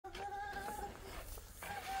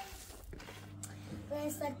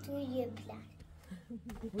مثل توی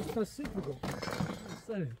پلک مستسیق بگو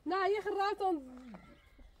نه یه خیلی رفتم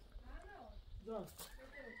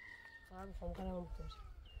میخوام قلمم بکنم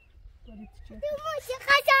تو موشی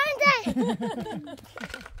خشنده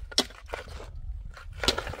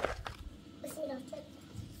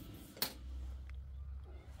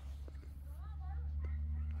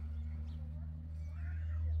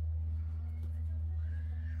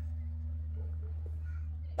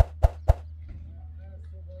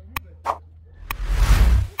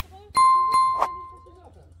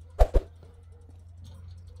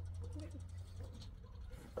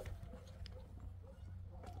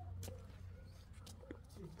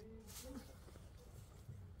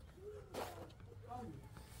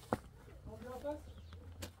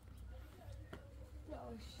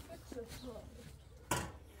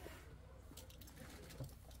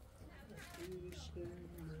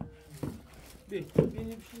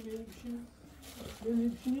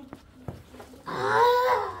بینیم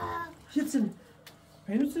Gitsin.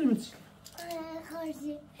 Peynir mi için?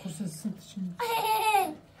 خارجی Kursasın için.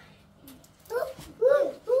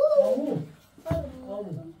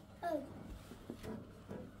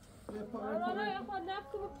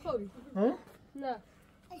 نه نه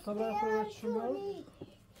خبر خبر شما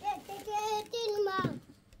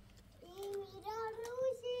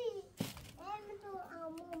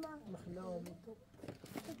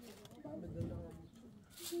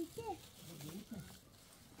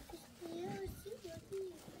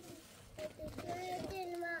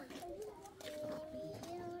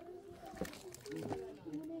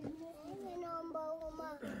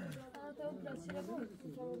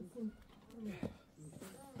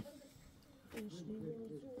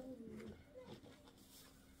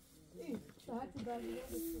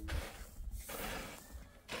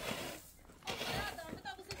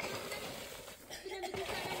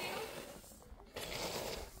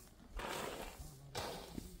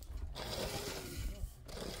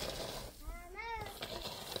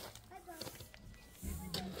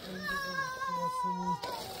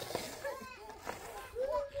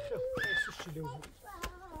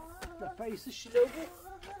فايس الشلوبو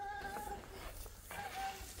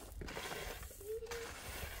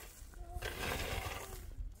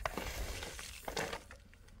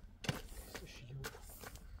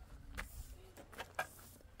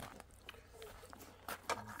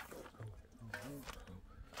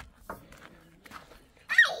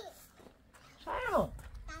شايو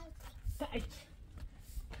تايت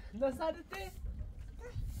نصارتي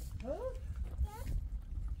ها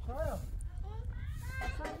شايو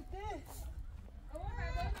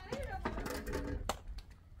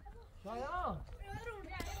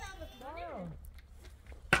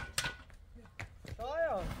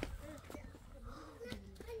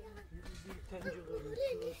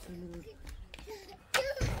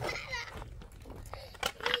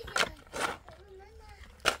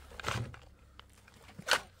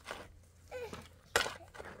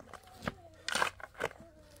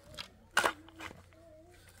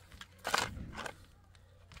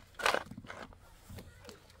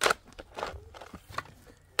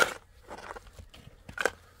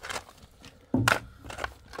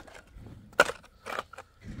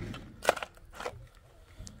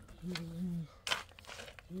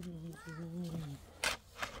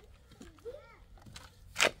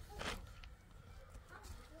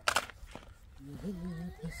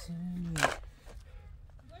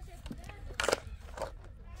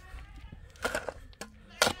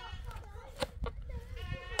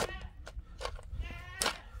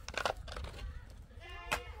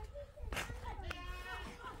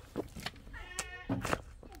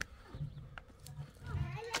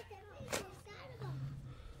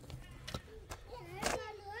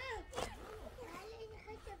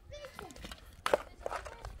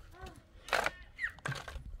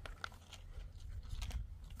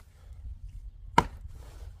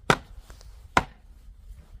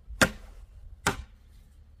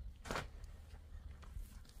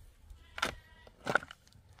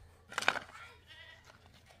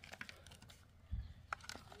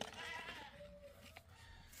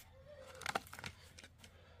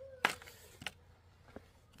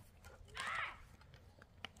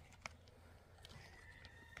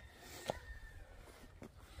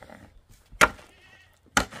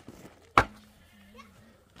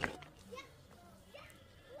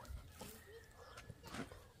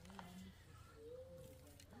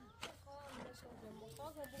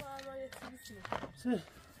سه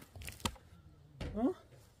ها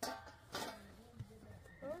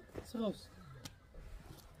سوس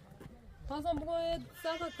خواستم بگم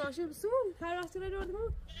ساعت کاشی بسون هر وقتی رو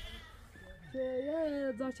دادم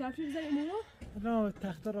یه زاچرفی بزنی امورو؟ نه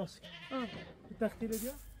تخت راست تختی رو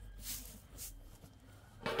بیا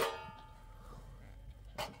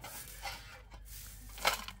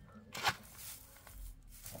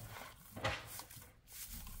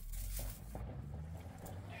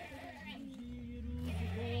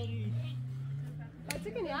Hadi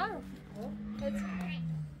kan ya. Hadi.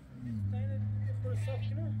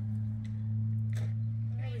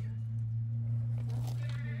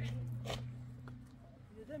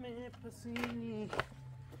 پسینی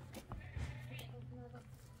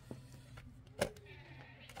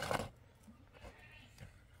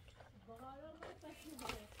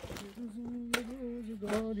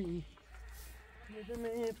روزگاری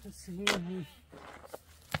یادم پسینی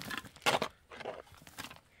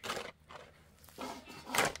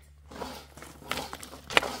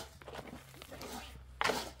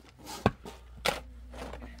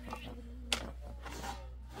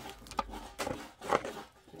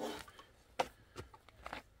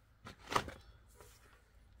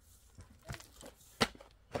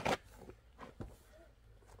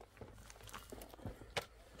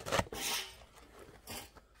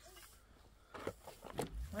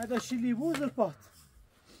هذا الشيء اللي يبوظ الباط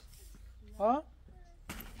ها؟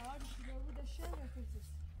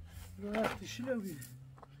 لا تشلوي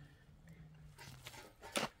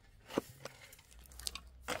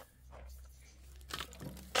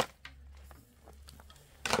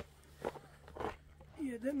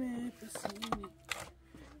يا دمي بسيني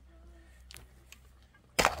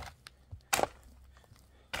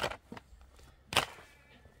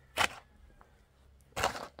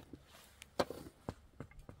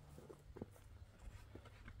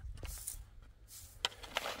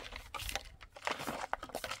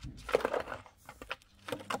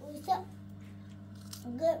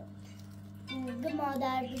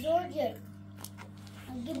مادر بزرگه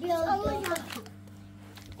اگه بیاد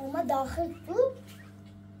اومد داخل تو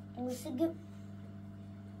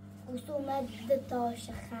اومد به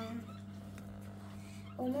تاشخم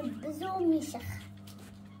اومد بزو میشخ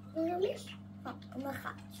بزو میش؟ اومد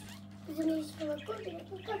خواهد بزو میش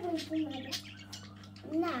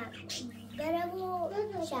نه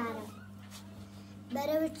برو چاره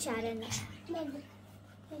برو چاره نه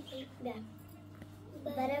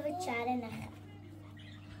برای چاره نخه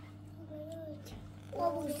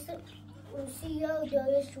اوسی یا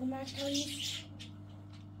دایش اومد تا نیست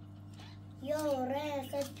یا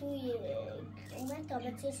رأسه توی اومد تا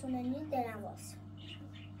بچه شونه نیست دلم واسه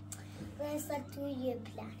رأسه توی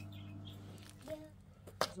پلن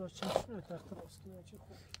زار چشمه تخت راست کنه چه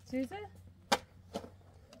خوب چیزه؟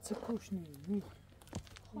 چه کوش نیم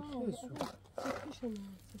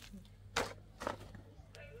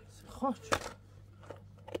خاچ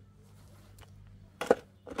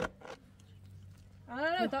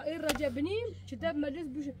آره تا این رجع بنیم کتاب مجلس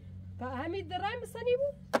بوشه همین درای مسانی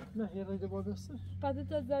بو؟ نه یه رای دبا بسته بعد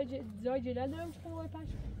تا زای جلال دارم چکن وای پاش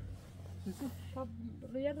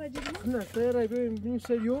تا یه رجع بنیم؟ نه تا یه رای ببینیم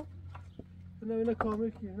سریو نه کامل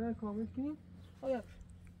کنیم نه کامل کنیم آیا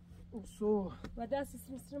اوسو و دست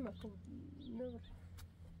اسم مکم نور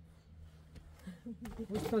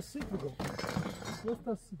مستسیب بگم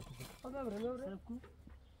مستسیب بگم خب نبره سب کن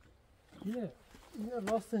اینه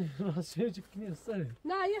راست چه کنی سره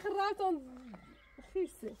نه یه خراتون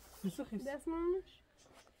خیسه خیسه خیس دست منش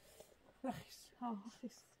خیس ها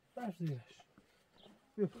خیس باش دیگهش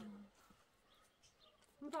بیا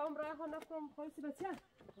مطمئن برای خود نفرم خواهیسی بسیار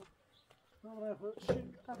نام خود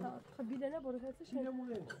شیل خبیده نباره هستش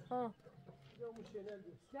نمونه ها یا موشه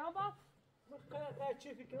نلبس یا با قاعد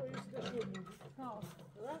چه فكره يستشير ها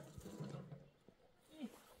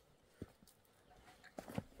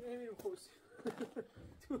ايه خوسي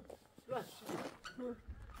لاش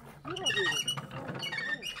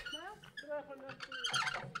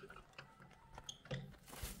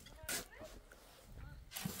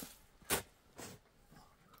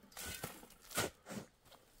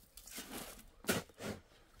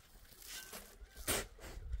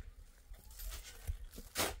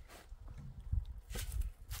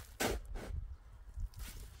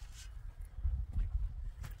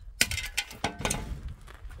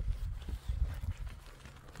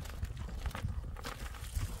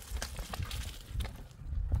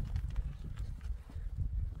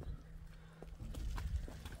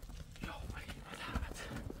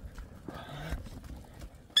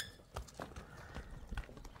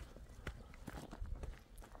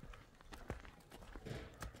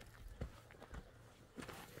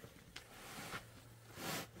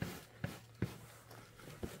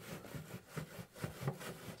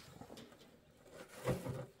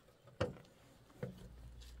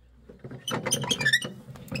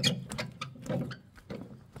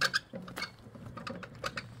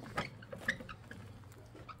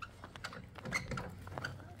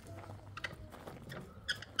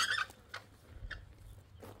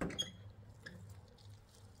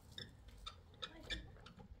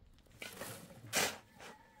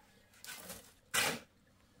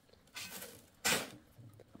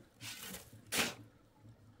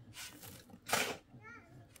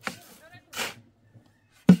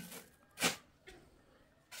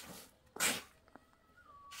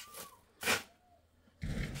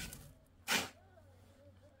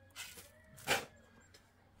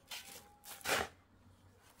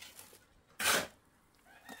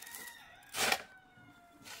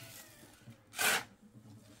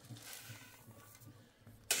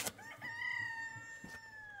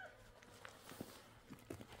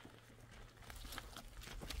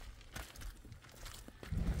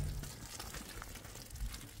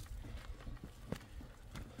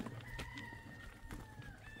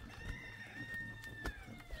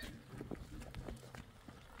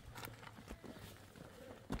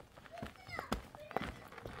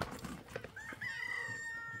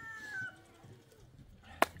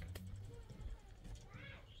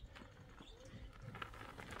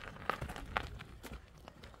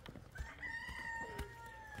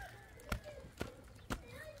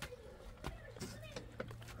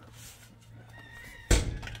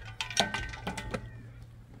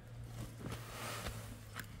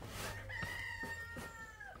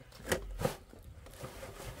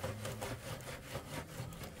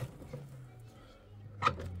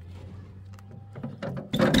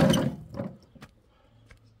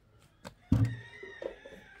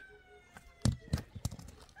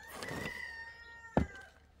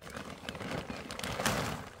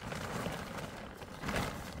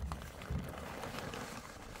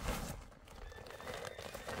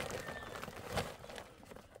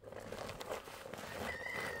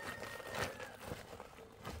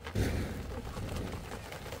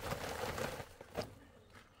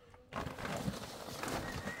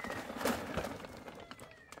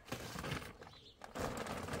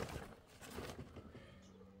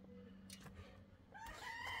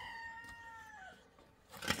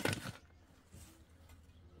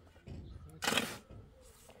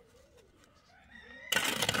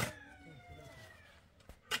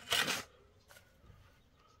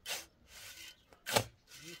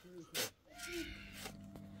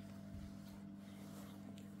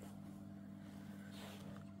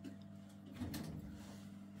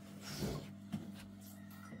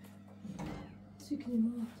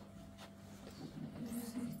سیکنیم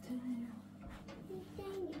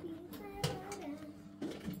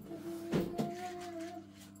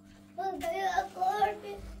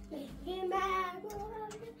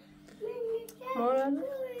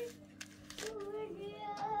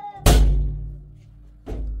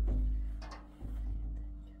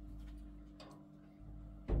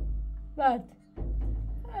بعد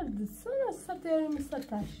هرد سنة ستة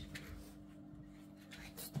مستطاش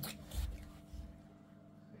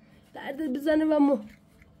بعد بزنه و مو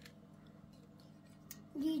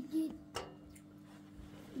دید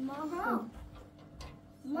ماها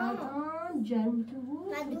جرم تو بود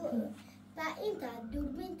و این تا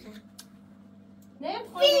دوربین تا نه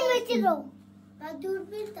فیلم رو و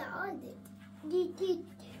دوربین تا آده دید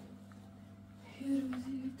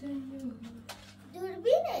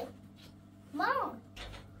دوربینه ماها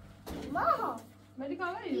ولی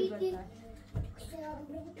کاملی رو بزن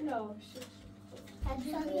نه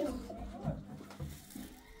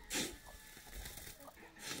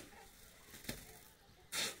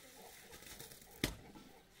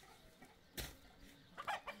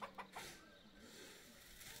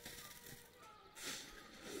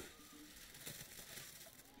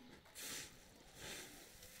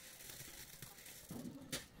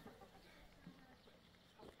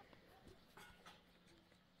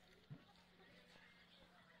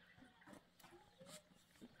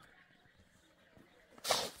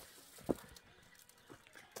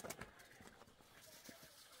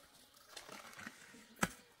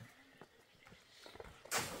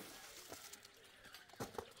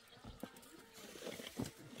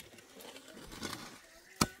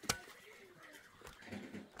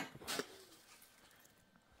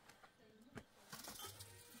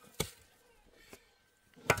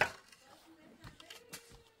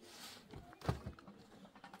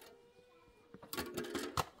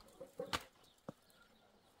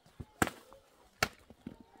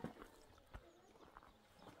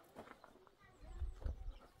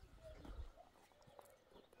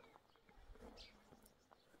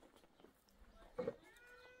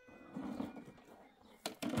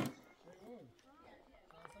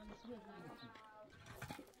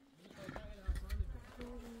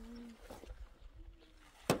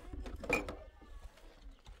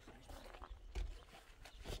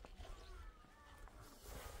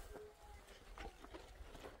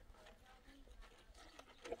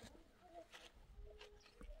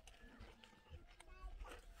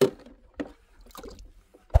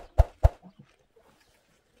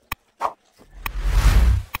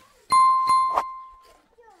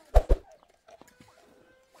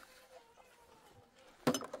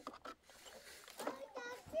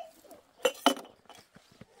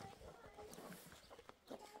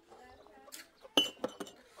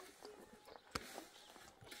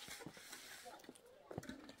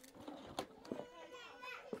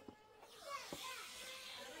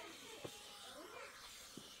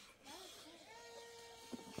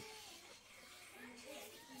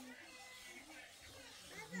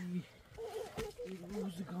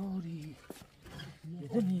روزگاری یه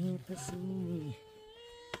دنیا پسینی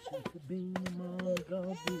شکل بین ما نگاه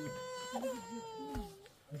بود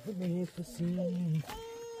یه دنیا پسینی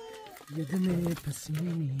یه دنیا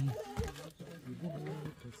پسینی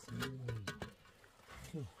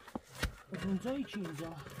از اونجایی که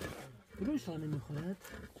اینجا روشانه میخورد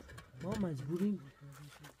ما مجبوریم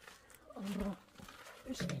آن را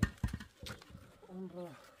بشکنیم آن را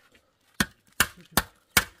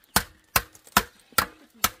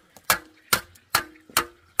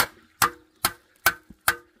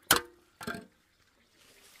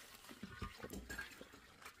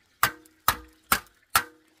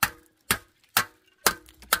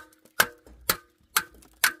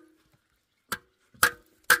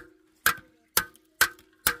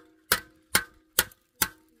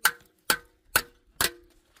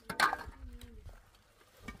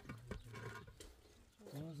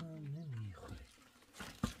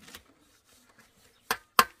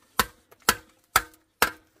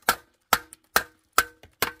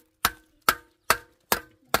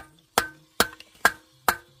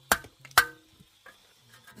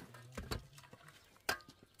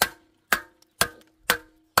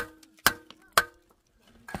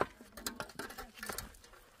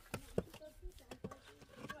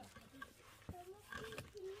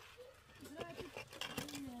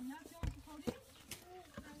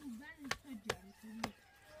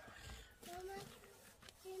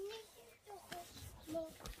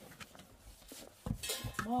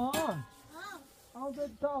مامان آن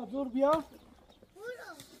تا آزور بیا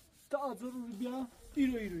تا آزور بیا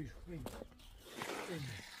ایرو هم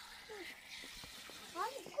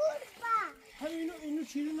گربه اینو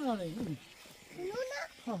چیزی نداره اینو اینو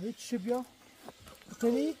نه؟ ها هیچ بیا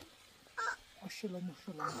بکنی؟ ماشالله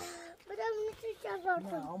ماشالله بدم اینو تو شفر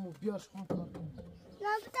نه کنم امو بیاش خون کار کنی نه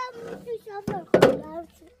بدم اینو تو شفر کنم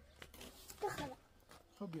بخرم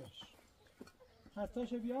خب بیاش هر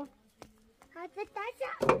تاشه بیا حتی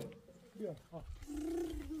تاشا بیا ها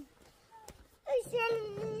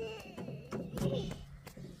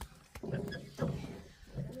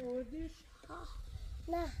نوردیش؟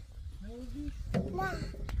 نه نوردیش؟ نه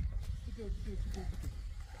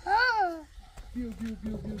بیا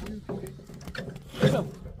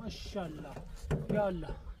ماشالله یا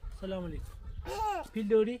الله سلام علیکم پیل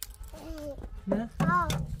دوری؟ نه؟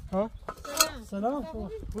 ها؟ سلام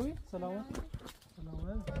خوبی؟ سلامت؟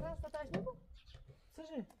 سلامت؟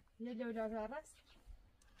 یه جوجه راست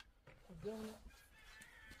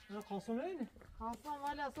نه خواستم اینه؟ خواستم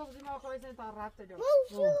ولی اصلا ما خواهیستیم تا رفت جو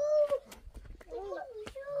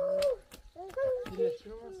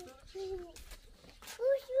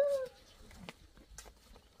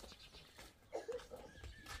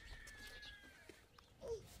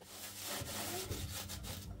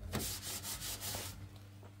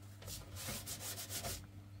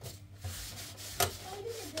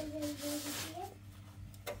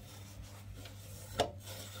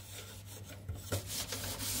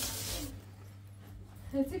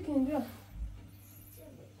هستی که اینجا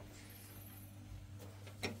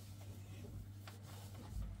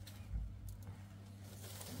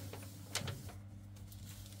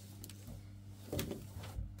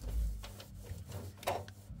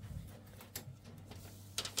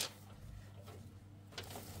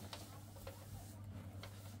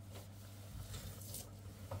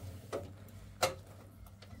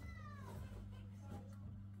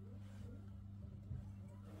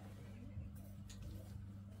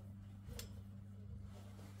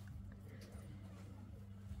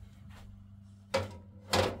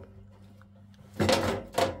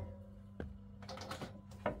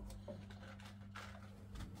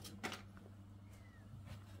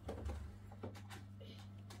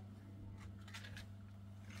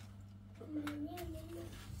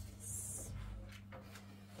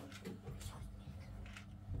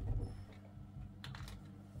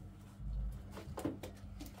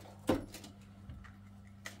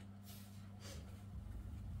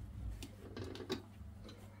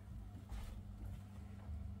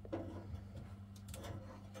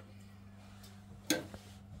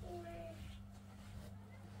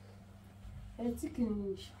هستی که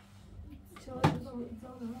نیش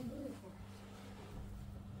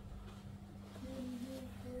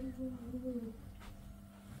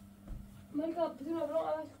من که بدون ابرام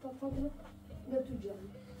عوض کتاب به تو جان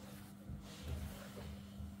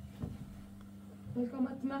من که ما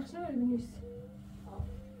تمخش نمیل بینیست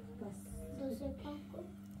بس دوسه پاک کن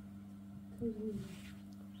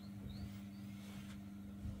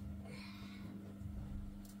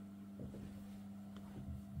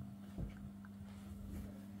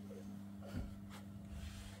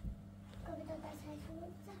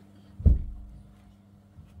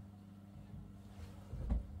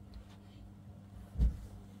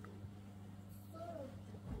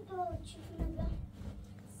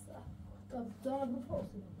دار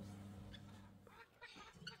بپرسیم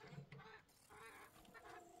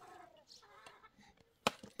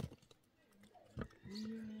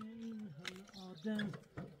آدم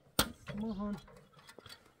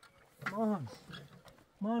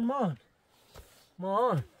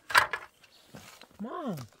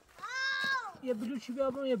مان یه بلوچی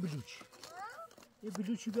بیا برون یه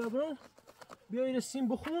بلوچی بیا برون بیا این سیم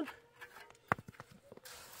بخون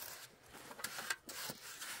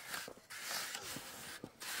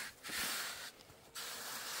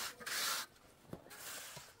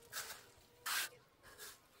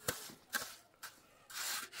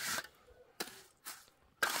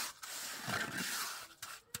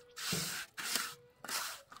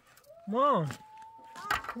مان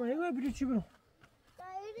come on, یه بلوچی برون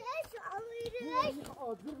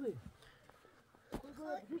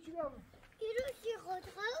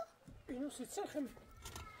اینو سیتسن خمه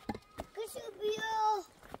کشو بیا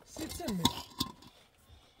سیتسن می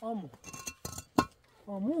آمو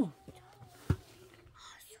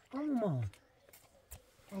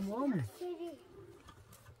مان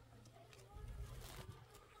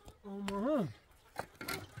ها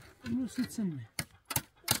اینو سیتسن می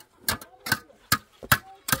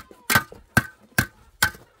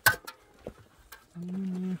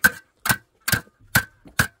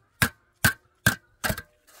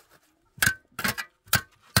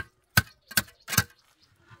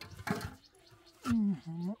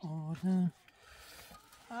آدم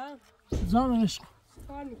زانش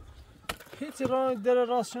خانی هیچ راه در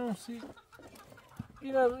راسشناسی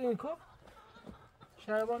این کار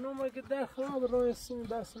شهربان ما که در خراب راه سیمی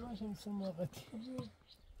بس نشه مثل موقتی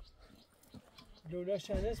لولاش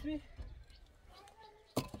چند اسمی؟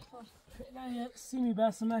 فعلا یه سیمی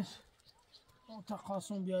بس مش تا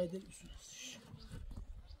قاسم بیایده بشونستش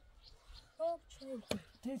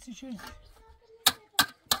تیسی چه؟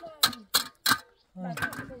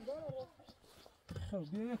 خب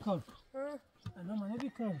بیا یه کار کن الان منه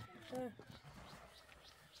بیکار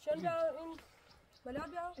چون بیا این ملا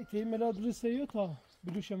بیا ایتی ملا درسته یو تا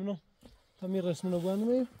بلوش منو تا می رسمونو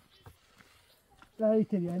باندمه ده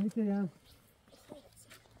ایتری هم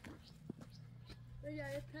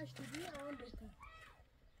یه کش دیدی آن بکن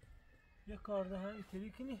یه کار ده هم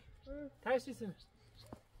ایتری کنی تشتی سنه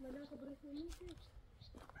ملا که برس نمیشه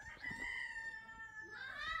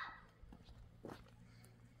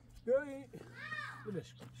بیایی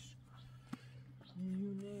بلش کنش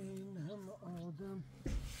میونه این همه آدم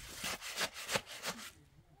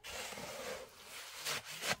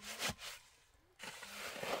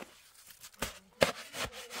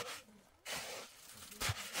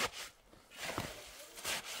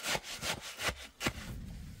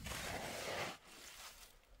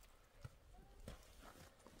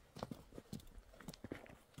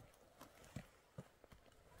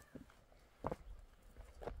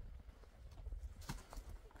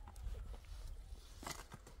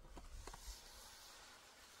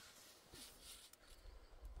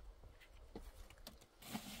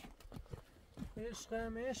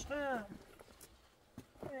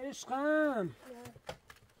عشقم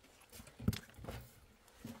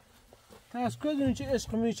تا از کدومی چه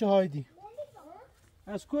عشق منی چه هایدی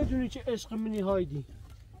از کدومی چه عشق منی هایدی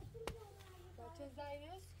بچه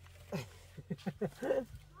زایست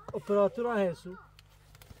اپراتور هستو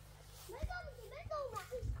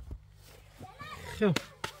خب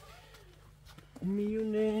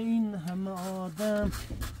میونه این همه آدم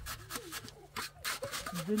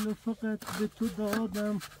دلو فقط به تو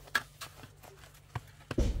دادم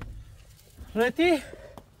رتی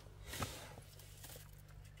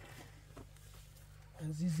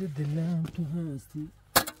عزیز دلم تو هستی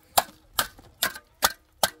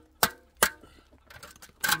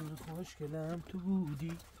خوشگلم تو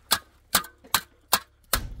بودی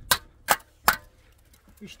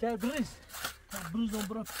بیشتر بریز بریزم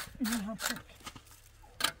برا این هم شد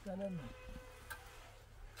سلام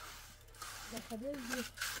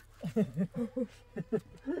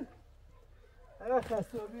هر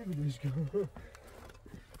خسته ها ببینش کن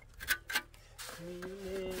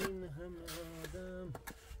این همه آدم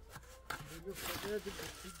بگو فقط به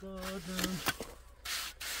تو دادم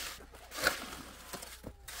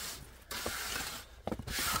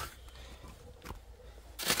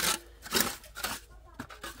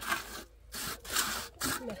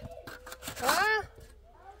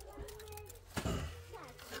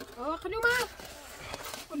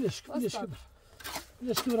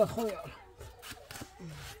ليش كبر اخويا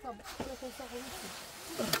طب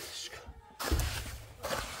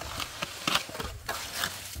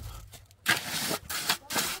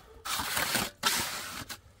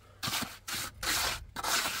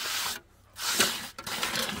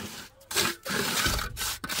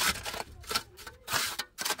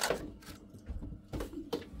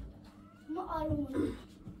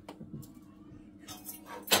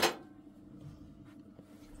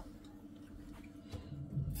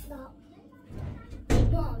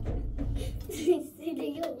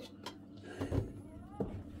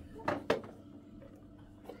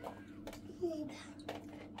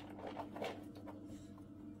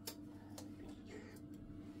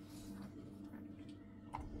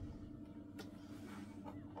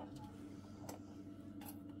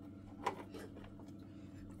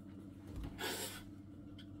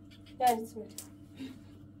يعني سمعت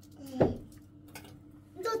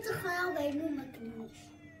دوت خراب عينو ما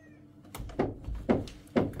كنوش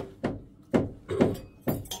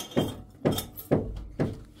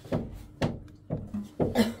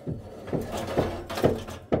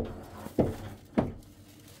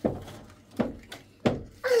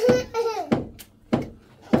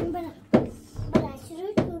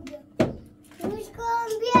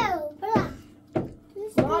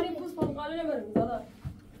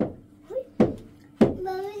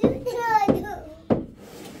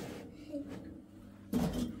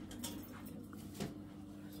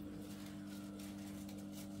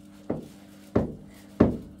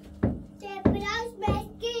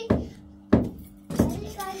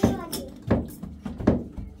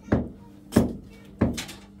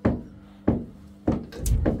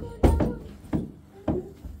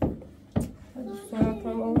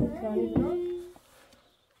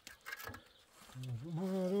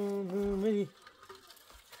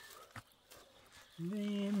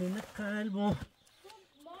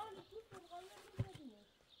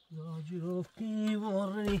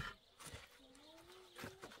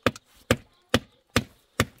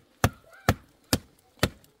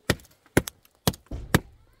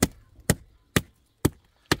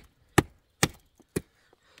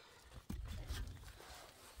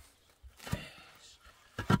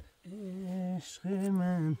عشق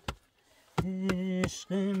من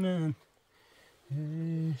عشق من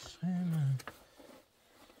عشق من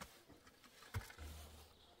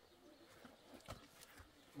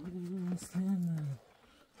مثل من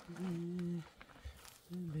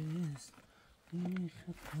بس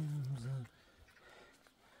ختم زن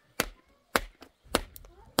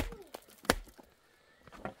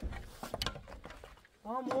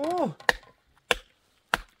آمو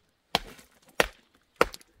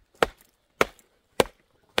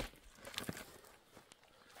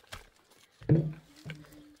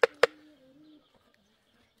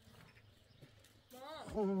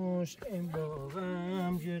خوش این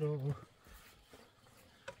باغم گرو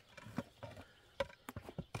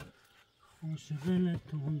خوش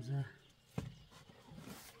غلطون زن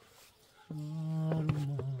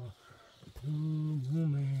آرما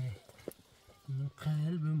دومه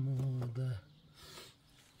قلب مرده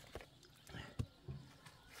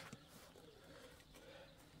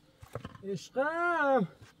عشقم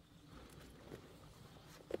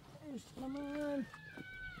عشق من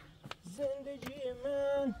زندگی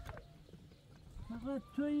من فقط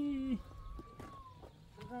تویی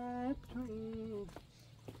فقط تویی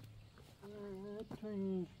فقط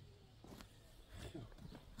تویی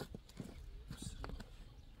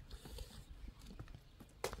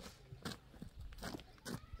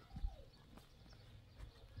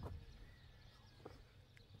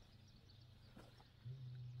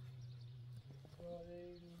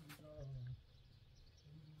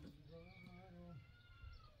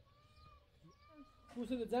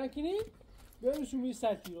پوست زن کنی بیایم شو می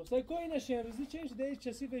سرتی رو سعی کنی نشه روزی چنش دیگه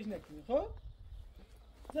چسی فکر نکنی خب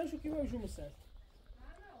زن شو کی بیایم شو مسرت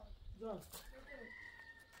زن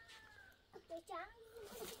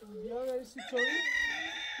بیا نریسی چوری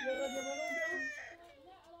بیا قدر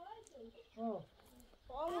بیا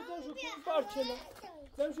آمو زن شو کی پارچلا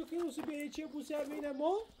زن شو کی روسی بیایی چه پوسی هم بینه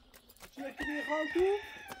ما چه یکی دیگه خواهم تو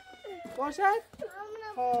باشد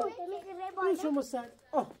خب شو مسرت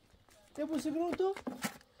چه بوسی برون تو؟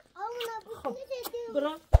 خب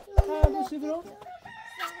برا ها بوسی برون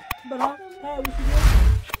برا ها بوسی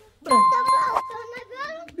برون برا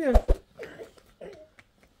بیا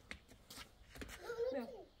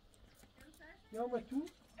یا ما تو؟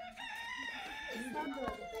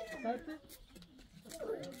 سرته؟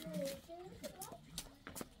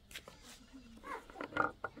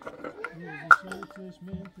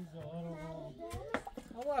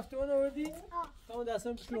 اما هفته اون آوردی؟ اون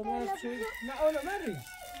دستم شلومه هست چوی نه اون من ریز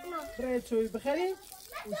برای چوی بخریم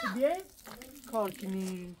اوشی بیایی کار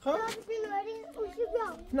کنیم خب؟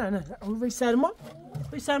 نه نه اون وی سرما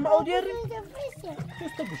او دیاری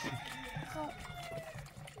دوستا بشی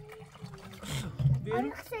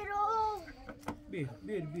بیاری؟ بیر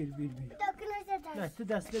نه تو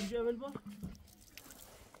دست بجا اول با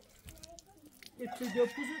یه چه جا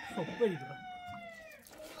پوزد خب بری برا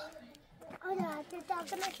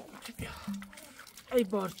ای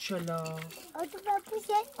بارچلا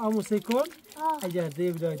آموسه کن اگر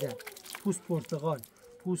دیو داده پوست پرتقال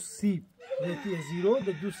پوست سیب رتی زیرو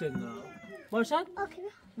ده دو سنه باشد؟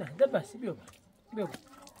 نه ده بسی بیا برو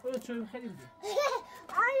برو چویم خیلیم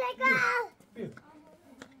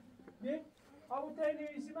بیا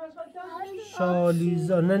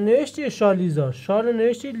شالیزار نه نوشتی شالیزار شال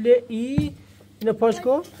نوشتی لی اینو پاش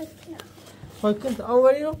کن پاش کن تا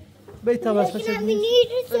آنوری رو بی تبس بشه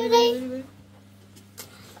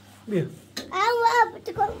بیا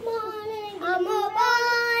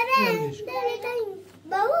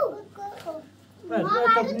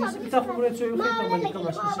بتا خبره چوی خیلی تمالی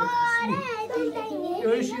کمش کشه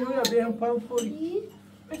یویشی رو یا بیهم پایم خوری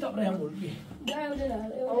بتا برای همون بیا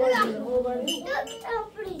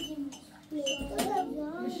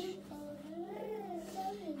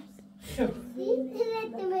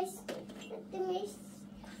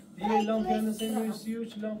دیگه لامپی هنسه نویسی و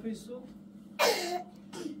چه لامپی سو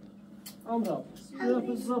امرا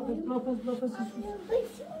لافز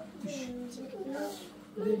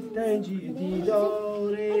دنجی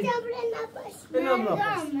دیداره اینم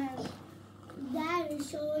لافز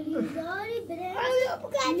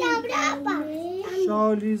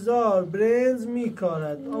شالیزار برنز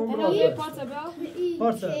میکارد امرا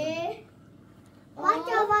پارسا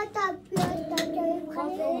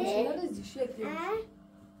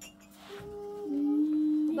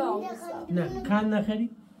نه کن نخری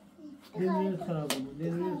دنیل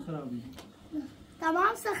خرابی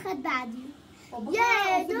تمام سخت بعدی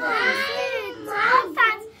یه دو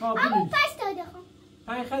همون پس داده خب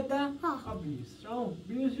پای خطه؟ خب بیست شما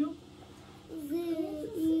بیوزیو؟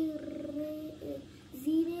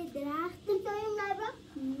 زیر درخت دایم نبا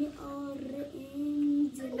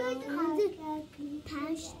نارنج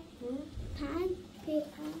پشت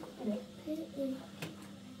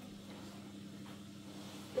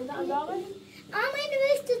Amma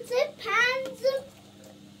nuviste til pans.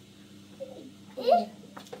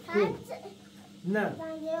 Pans. نه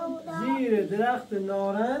زیر درخت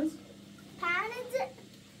نارنج Pans.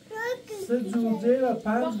 سه جوجه و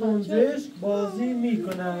 5 گنجشک بازی می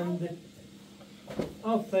کنند.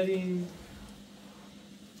 آفرین.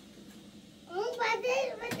 اون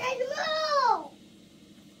بدل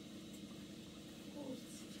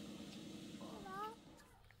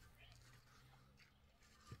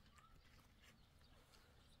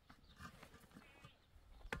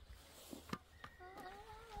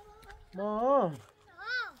ما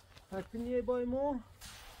حتی یه بای ما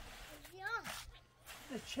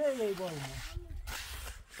چه یه بای ما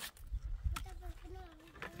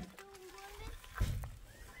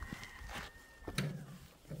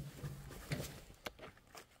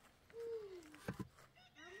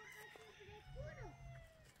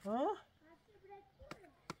ها؟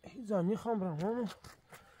 ایزا میخوام برم همون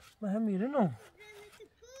به هم میره نو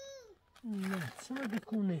نه چه مگه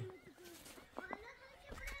کونه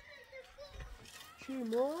چی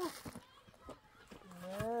ما؟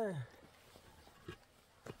 نه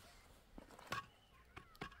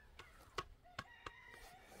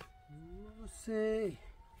موسی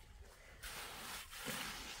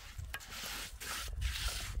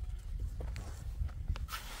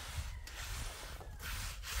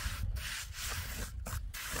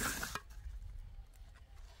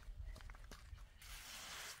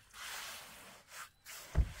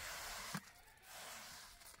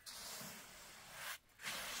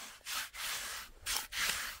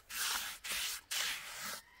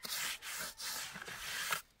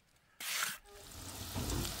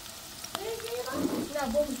لا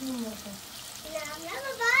بوم شنو موقع لا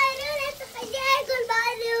بالون اتخيل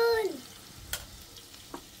بالون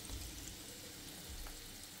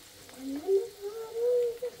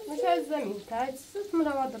مش الزمين تعال ست من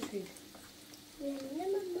واضر فيه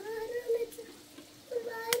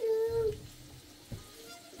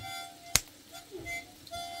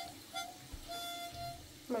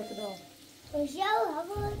ما كده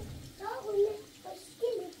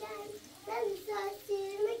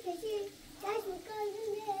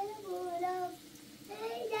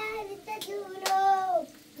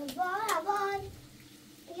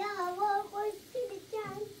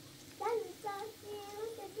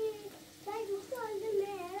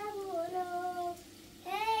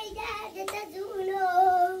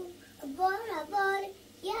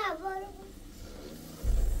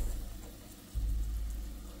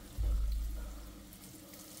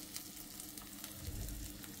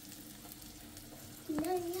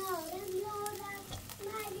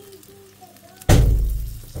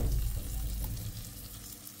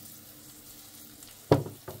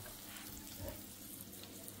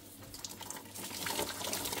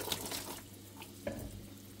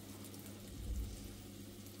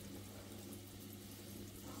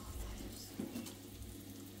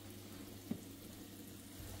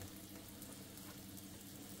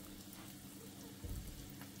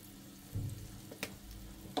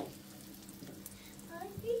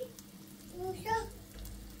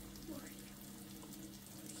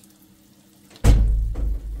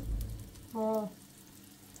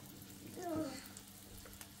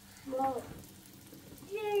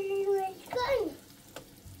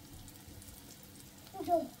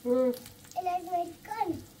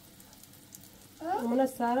من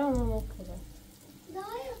السارة وما كذا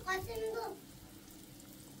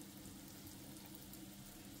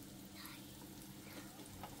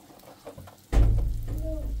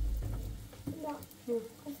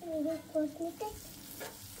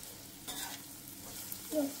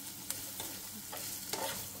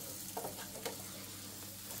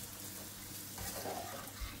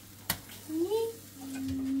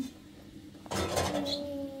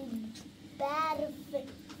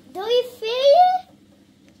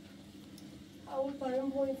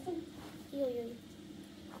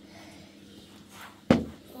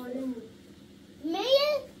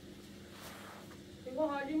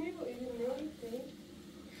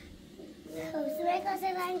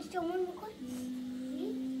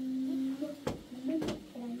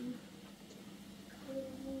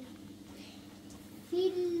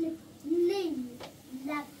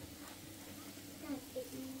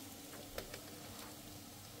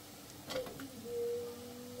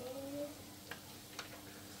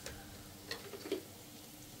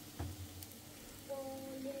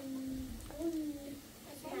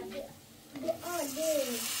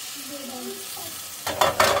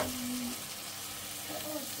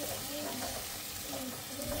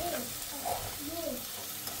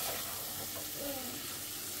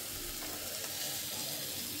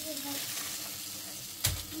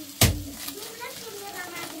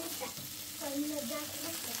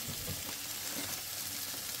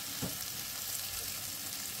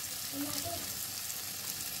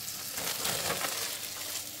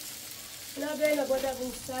لا بينا بودا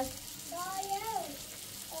بنسال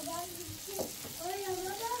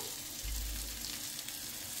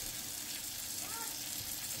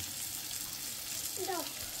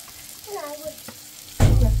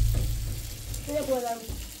هنا بودا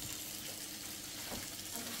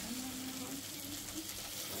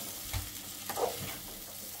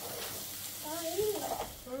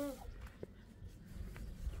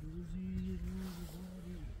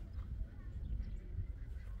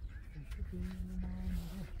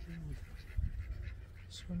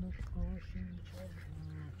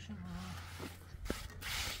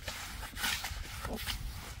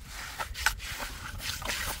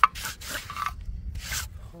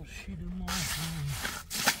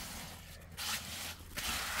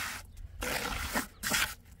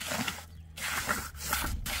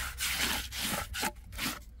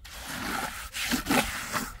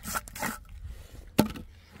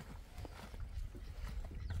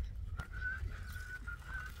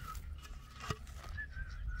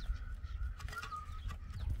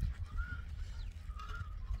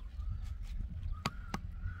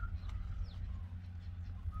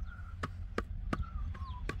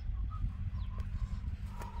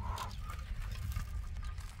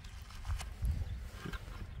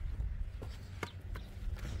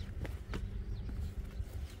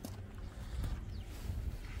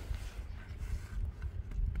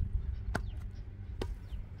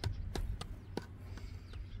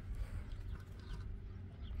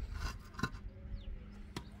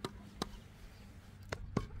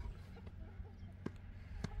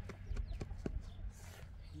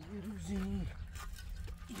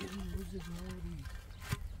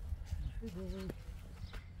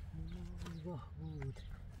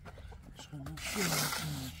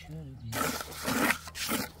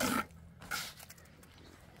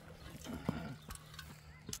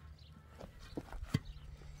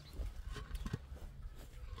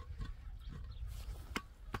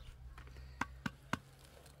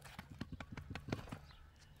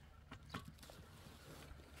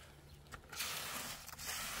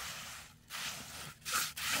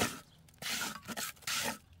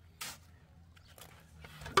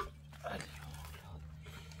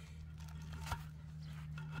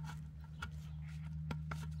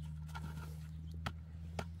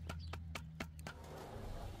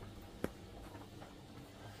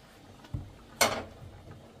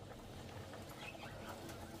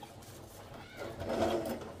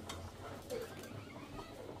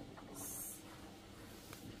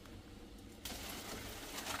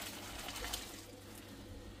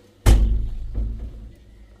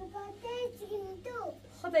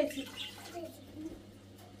خذيتي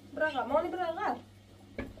براغا ماني براغا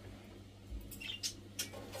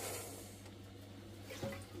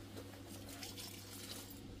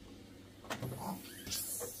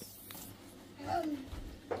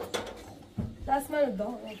لا اسمع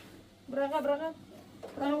الضوء براغا براغا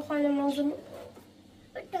براغا خاينة منظم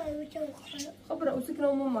خبرة وسكنة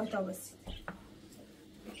وماما تا بس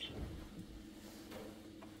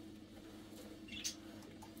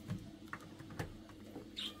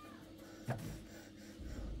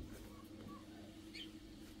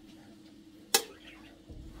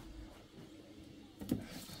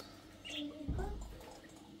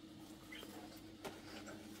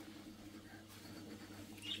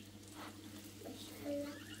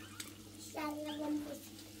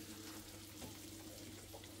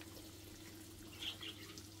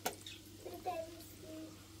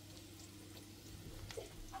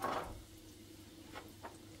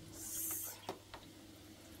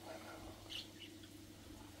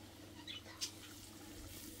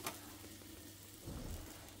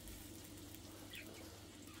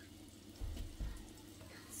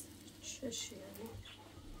ايش يعني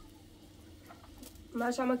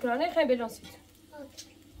ماشي مكرونه خلينا بلانسيت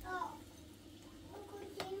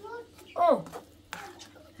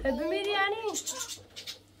بميري يعني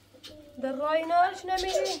درايناش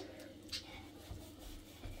نميري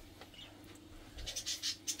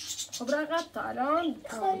خبرة غطى الان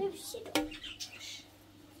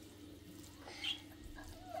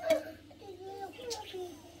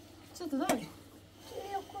ست داري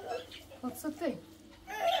هتصطي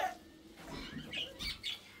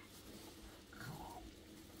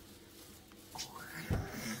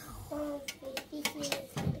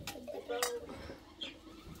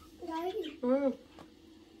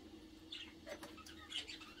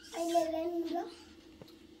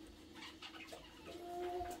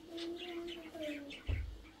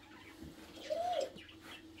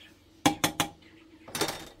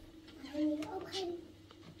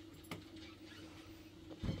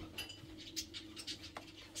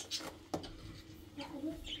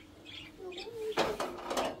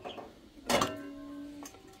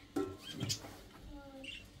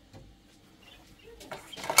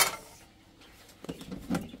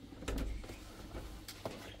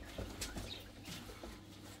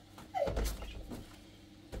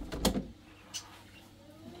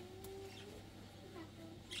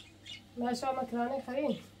ما شو مكرونه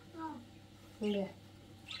خرين بيه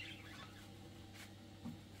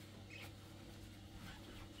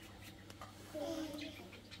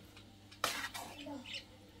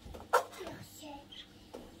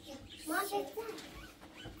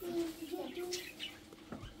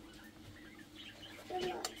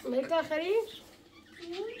ملكة خرين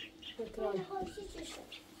مكرونه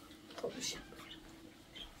خوبش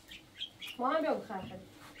ما هم بيوم خاطر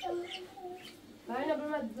هاي نبي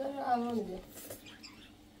ما تدور أمام دي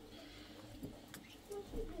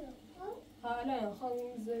ها لا يا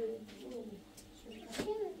خالد زي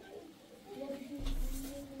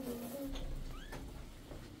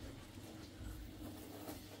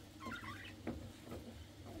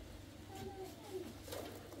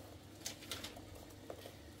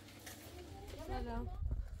سلام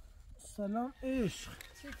سلام عشق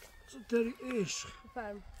چطوری عشق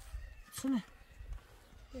فهم چونه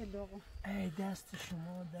یه دوغم ای دست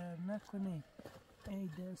شما در نکنه ای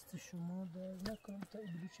دست شما در نکنه تا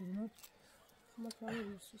ایدلو چونه مكرونه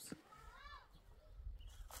يوسوس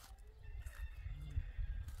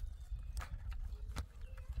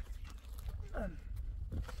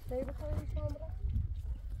طيب خلينا نشامره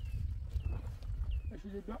ايش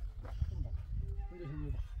اللي بقى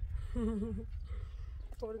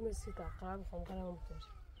طول مسي تاقرب خم كلام مكتوب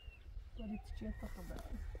ولي تجي تخبر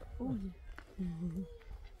قولي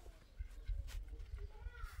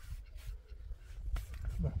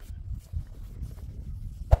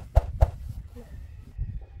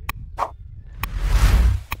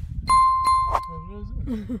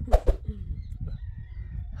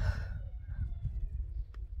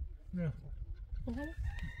نه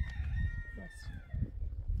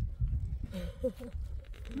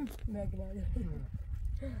ما قلنا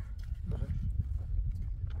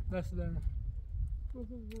دست درم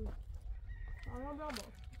انا بابا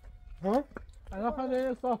ها الان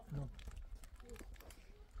خیلی صاف کنم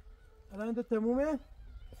الان انت تمومه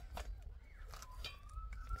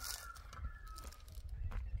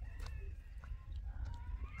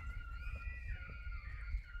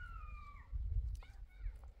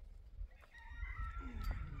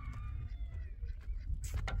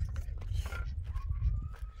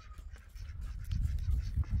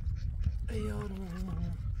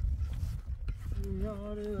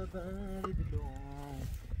yar bari dilon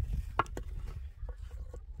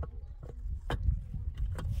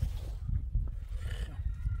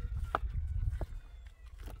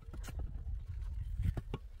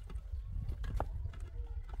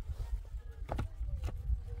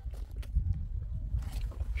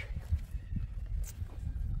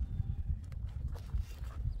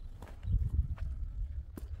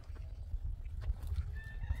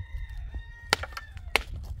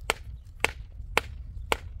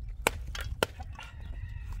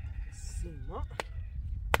Sima.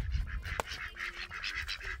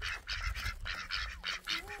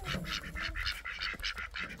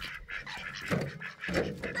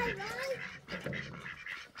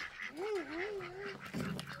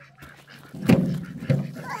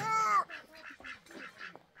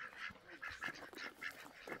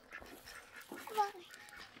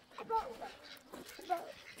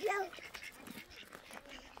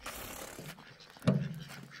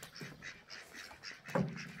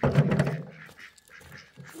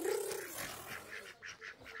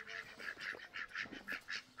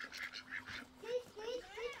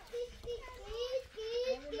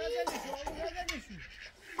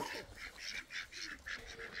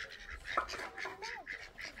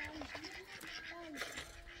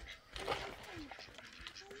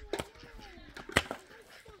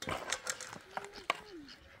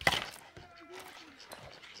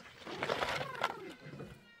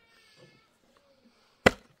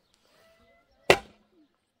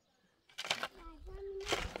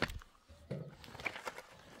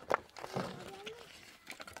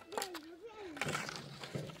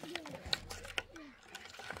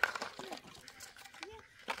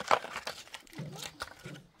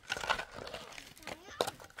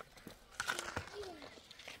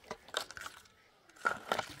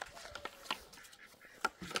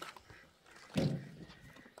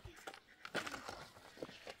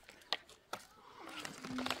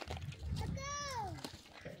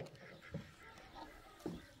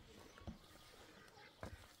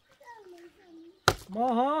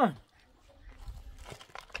 ماهان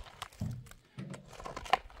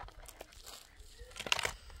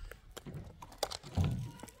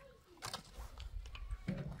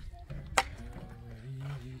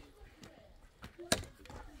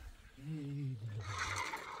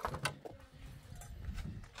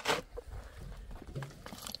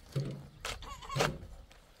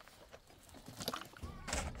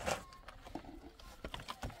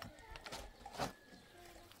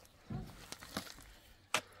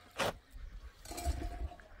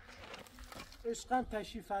عشقم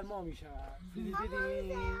تشریف فرما می شود. دیدیم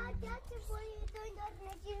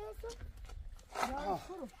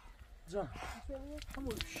جان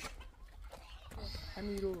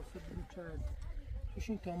همین رو خود کرد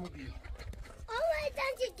بشین تامو بیا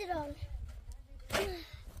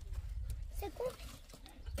سکون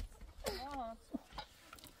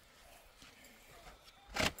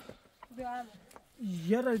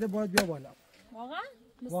یه رایده باید بیا بالا واقعا؟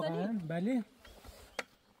 واقعا بله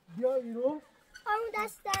بیا اینو اون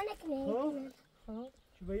دستانک نه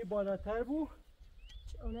شویه بالاتر بو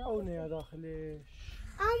اونه داخلش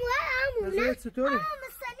امو نظرت چطوره؟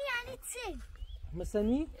 مستنی یعنی چی؟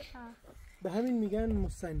 مستنی؟ به همین میگن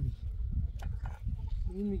مستنی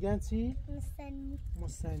این میگن چی؟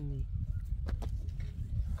 مستنی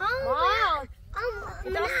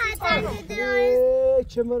من اتنگ دراز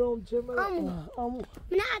چمرام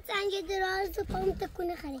من اتنگ دراز و پام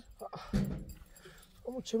تکونه خری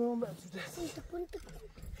امو چمرام بردوده تکون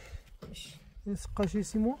این قاشی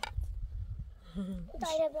سیمو؟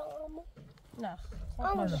 دایره برام امو نه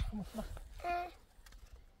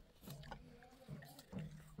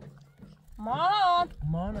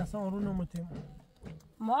مان اصلا رو نموتیم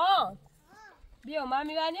بیا من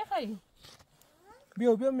میبرنی خیلی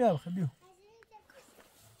بیا میام بیا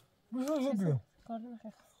بیا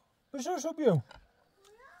بشو بیا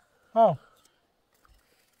ها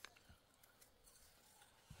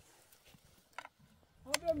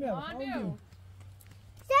بیا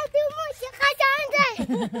تو موش خشنده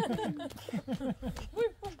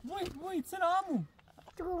وای چرا عمو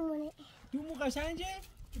تو مو قشنگه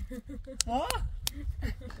ها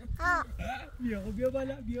بیا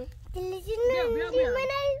بالا بیا تلویزیون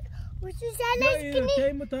وشو سالش کنی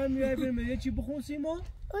کی مطمئن میای بریم یه چی بخون سیما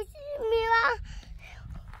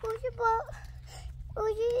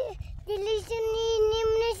وشو تلویزیونی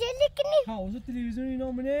نمونه کنی ها وشو تلویزیونی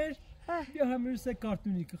نمونهش بیا همین سه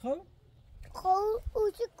کارتونی که خب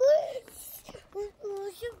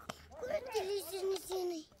وشو تلویزیونی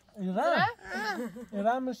سینی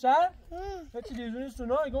ایران میشه یه تلویزیونی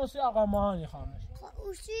سونا اگه سی آقا ماهانی خامش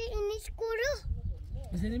وشو اینش کرو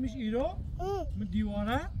بزنیمش ایرو من دیواره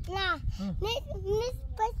نه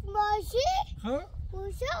پس باشی خب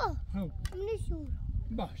وشو نشور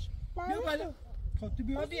باش بیا بالا خب تو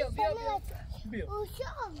بیا وشو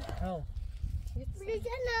ها بلوچه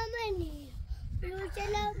نامنی بلوچه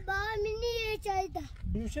لبامنی چایده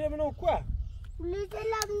بلوچه منو کوه بلوچه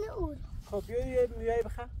لبنی اون خب بیا میای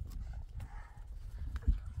بخر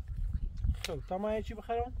خب تا چی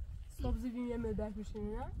بخرم؟ سبزی بیم یه مدک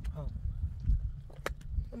بشینی نه؟ ها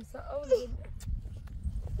امسا اول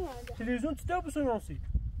تلویزیون چطور بسناسی؟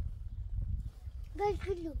 گش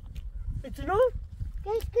کلو اتنا؟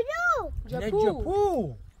 گش کلو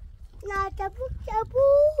جپو نه جپو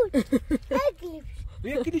اگلیش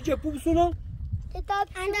یکی دی جپو بسنا؟ کتاب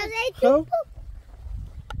اندازه جپو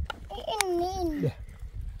این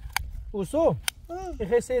اوسو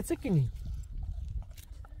خیلی سکنی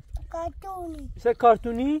کارتونی سه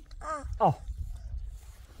کارتونی؟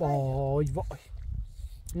 وای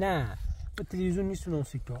نه تلویزیون نیست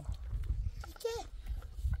ناسی که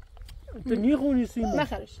تو نیخونی سیمو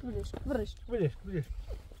نخرش برش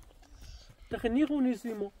تو نیخونی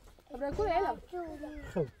سیمو ابرا کوله ایلا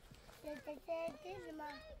خب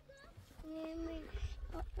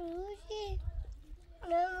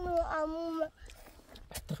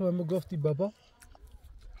تخبه ما گفتی بابا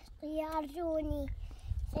یارجونی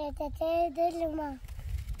سیتته دلما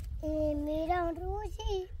میرم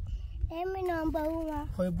روزی نمیدونم با اونا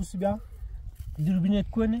خواهی بوسی بیا دوربینت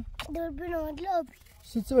کنه دوربین لابی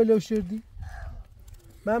سیت ولی شردی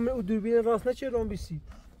من او دوربین راست نه چه رام بیسی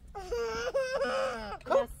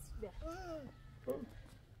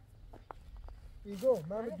ایگو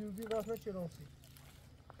من دوربین راست نه چه رام سی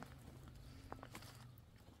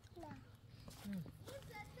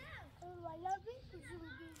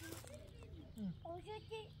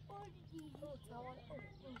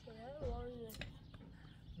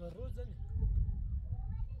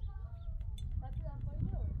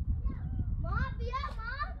ما بیا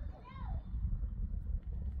منو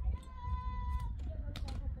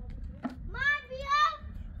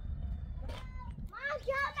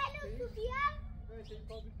تو بیا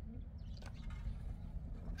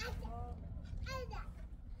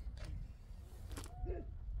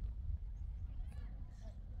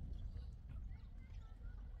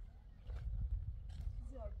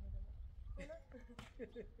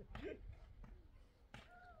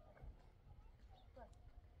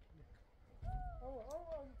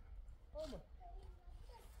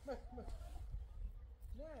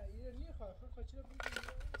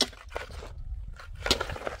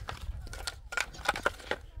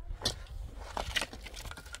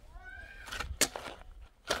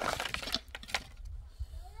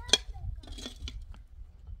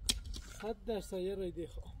 100% یه رایده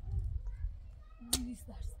خواه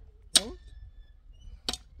 200%.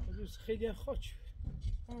 دوست خیلی هم خواه چی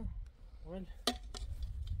من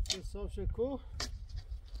حساب شکو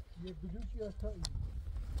یه بلوک یا تا این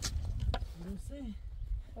درسته؟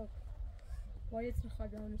 باید چی خواه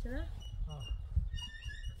جهانو چنه؟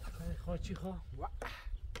 خواه چی خواه؟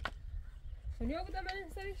 شنیا بودم من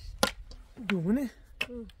سرش؟ دومونه؟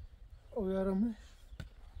 او یارمه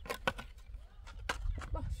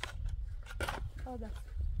باش آده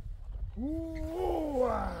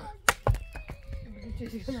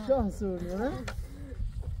شانس اونو نه؟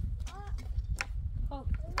 خب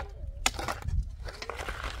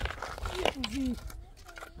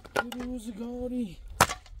روزگاری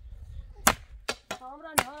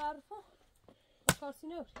کامران ها عرفا کارسی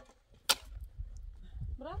نور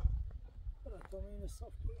برا تا این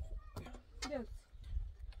صاف بیاد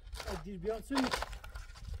دیر بیان سوی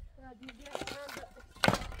دیر بیاد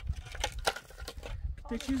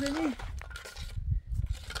ته چی زنی؟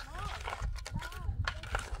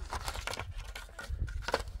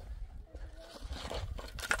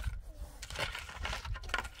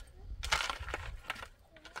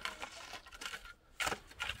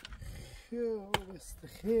 بست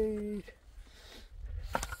خیر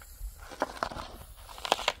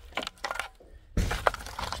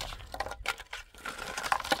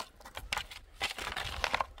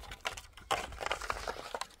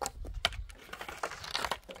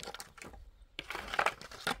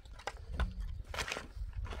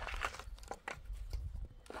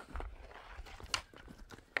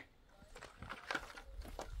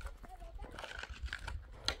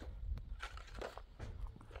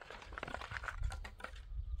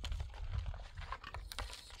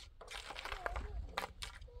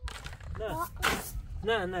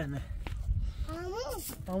نه نه نه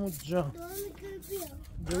همون جا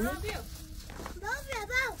بیا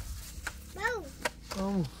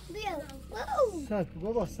همون بیا سب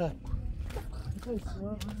بابا سب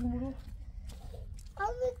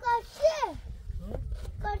همون کارچه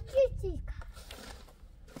چیکا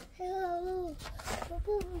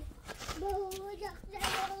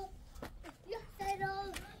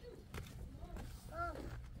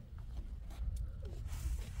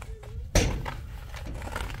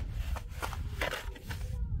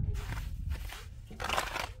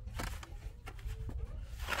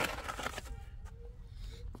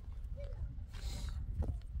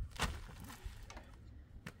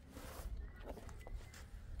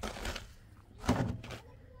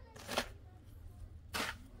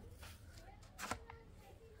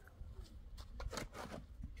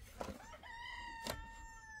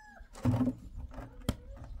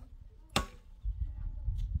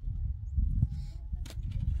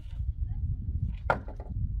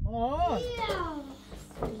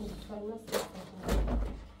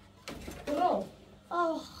برو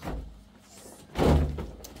آه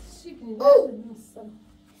شیکنی لازم نیستم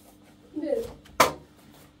برو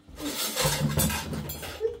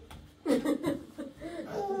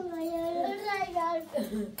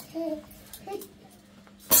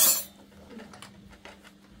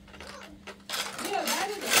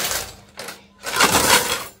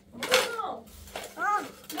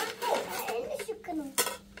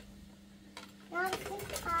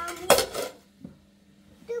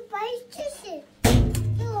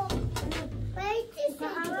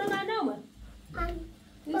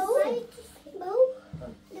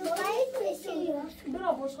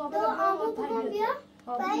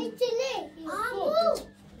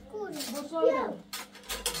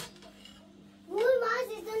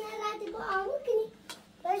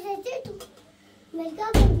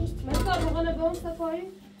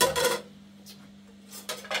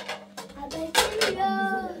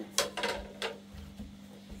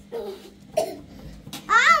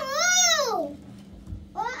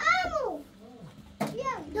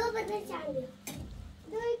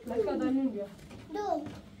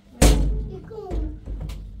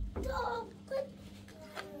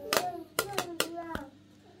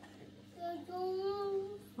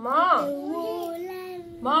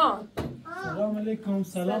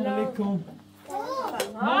سلام علیکم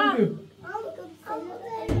مانگو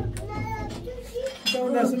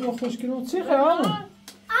اون دست ما خوشگلون چی خیلی اما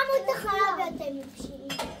تو خراب یاد میپشی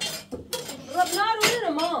رب نارو نه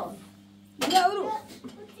ما بیا برو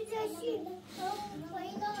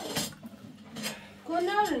کن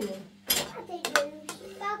نارو نه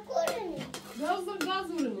گاز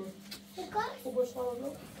برو نه خوب باش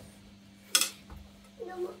خواهد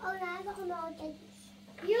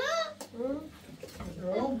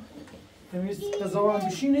تمیز قضا هم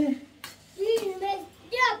بشینه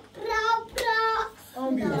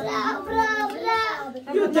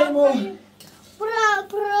بیا تیمو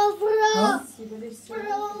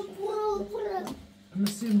برو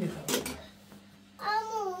مسیم میخوام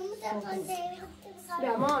امو میتونم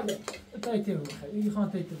دمامه تایتی بخیر این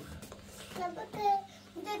خان تایتی بخیر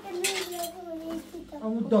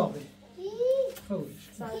اما داغه خوش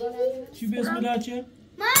چی بسم الله چه؟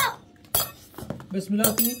 ما بسم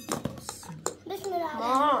الله کنی؟ بسم الله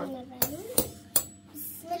الرحمن الرحیم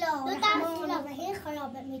بسم الله الرحمن الرحیم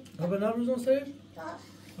خراب میکنم بابا نروزان سر؟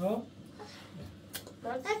 ها؟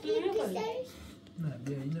 نه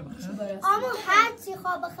بیا اینه بخیر اما هر چی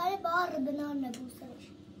خواه بخره بار بنان نبوسش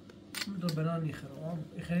دو بنان نیخرم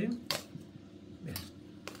اخریم؟ بیا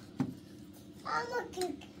اما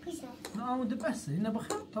کشه نه اما ده بسه اینه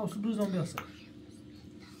بخیر تا وصل روزان بیاسه تو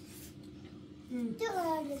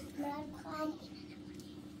غیرت من بخوام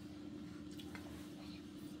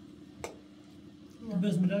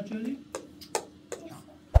بسم الله چلی؟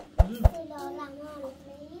 بسم الله الرحمن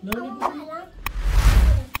الرحیم اما الان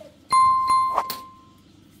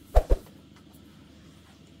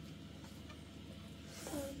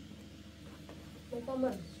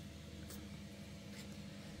مکمل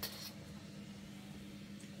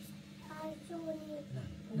هر چونی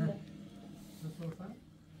نه نه